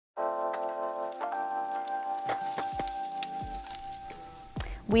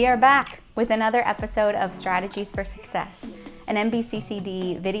We are back with another episode of Strategies for Success, an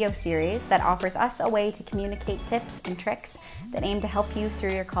NBCCD video series that offers us a way to communicate tips and tricks that aim to help you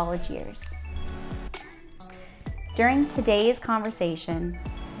through your college years. During today's conversation,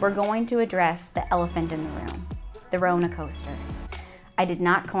 we're going to address the elephant in the room, the roller coaster. I did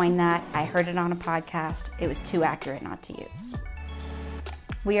not coin that. I heard it on a podcast. It was too accurate not to use.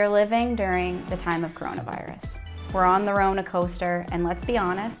 We are living during the time of coronavirus. We're on the roller coaster, and let's be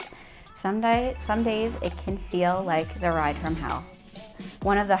honest, some days it can feel like the ride from hell.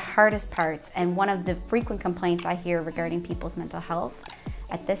 One of the hardest parts and one of the frequent complaints I hear regarding people's mental health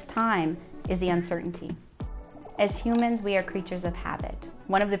at this time is the uncertainty. As humans, we are creatures of habit.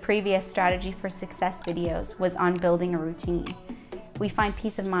 One of the previous Strategy for Success videos was on building a routine. We find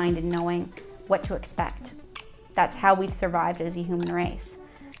peace of mind in knowing what to expect. That's how we've survived as a human race.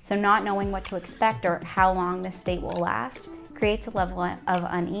 So not knowing what to expect or how long this state will last creates a level of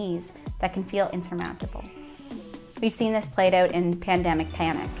unease that can feel insurmountable. We've seen this played out in pandemic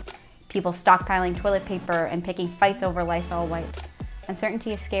panic. People stockpiling toilet paper and picking fights over Lysol wipes.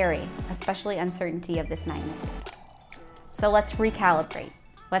 Uncertainty is scary, especially uncertainty of this magnitude. So let's recalibrate.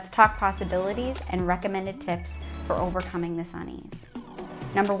 Let's talk possibilities and recommended tips for overcoming this unease.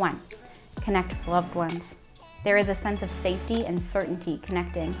 Number 1, connect with loved ones. There is a sense of safety and certainty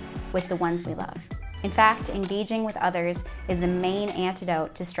connecting with the ones we love. In fact, engaging with others is the main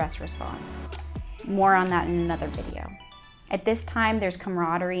antidote to stress response. More on that in another video. At this time, there's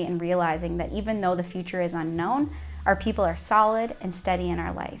camaraderie in realizing that even though the future is unknown, our people are solid and steady in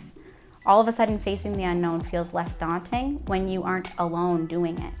our life. All of a sudden, facing the unknown feels less daunting when you aren't alone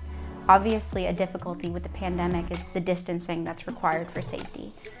doing it. Obviously, a difficulty with the pandemic is the distancing that's required for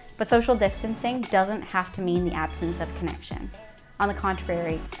safety. But social distancing doesn't have to mean the absence of connection. On the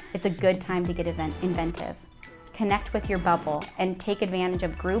contrary, it's a good time to get inventive. Connect with your bubble and take advantage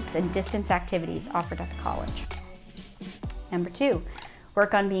of groups and distance activities offered at the college. Number 2,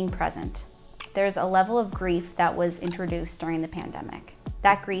 work on being present. There's a level of grief that was introduced during the pandemic.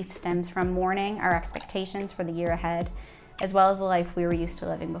 That grief stems from mourning our expectations for the year ahead, as well as the life we were used to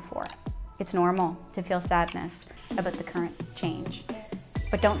living before. It's normal to feel sadness about the current change.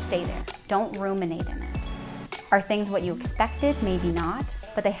 But don't stay there. Don't ruminate in it. Are things what you expected? Maybe not,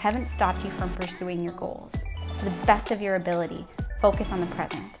 but they haven't stopped you from pursuing your goals. To the best of your ability, focus on the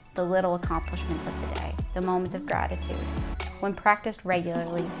present, the little accomplishments of the day, the moments of gratitude. When practiced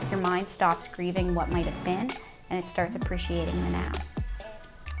regularly, your mind stops grieving what might have been and it starts appreciating the now.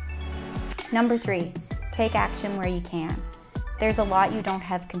 Number 3, take action where you can. There's a lot you don't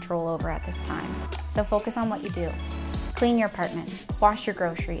have control over at this time, so focus on what you do. Clean your apartment, wash your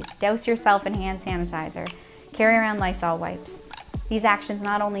groceries, douse yourself in hand sanitizer, carry around Lysol wipes. These actions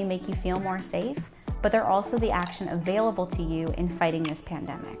not only make you feel more safe, but they're also the action available to you in fighting this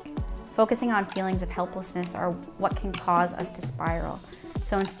pandemic. Focusing on feelings of helplessness are what can cause us to spiral.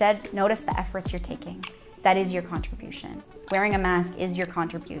 So instead, notice the efforts you're taking. That is your contribution. Wearing a mask is your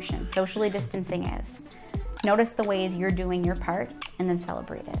contribution. Socially distancing is. Notice the ways you're doing your part and then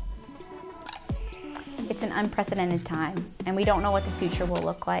celebrate it. It's an unprecedented time, and we don't know what the future will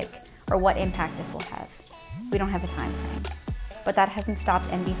look like or what impact this will have. We don't have a time frame. But that hasn't stopped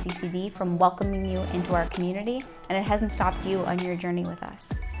NBCCD from welcoming you into our community, and it hasn't stopped you on your journey with us.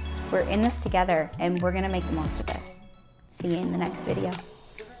 We're in this together, and we're going to make the most of it. See you in the next video.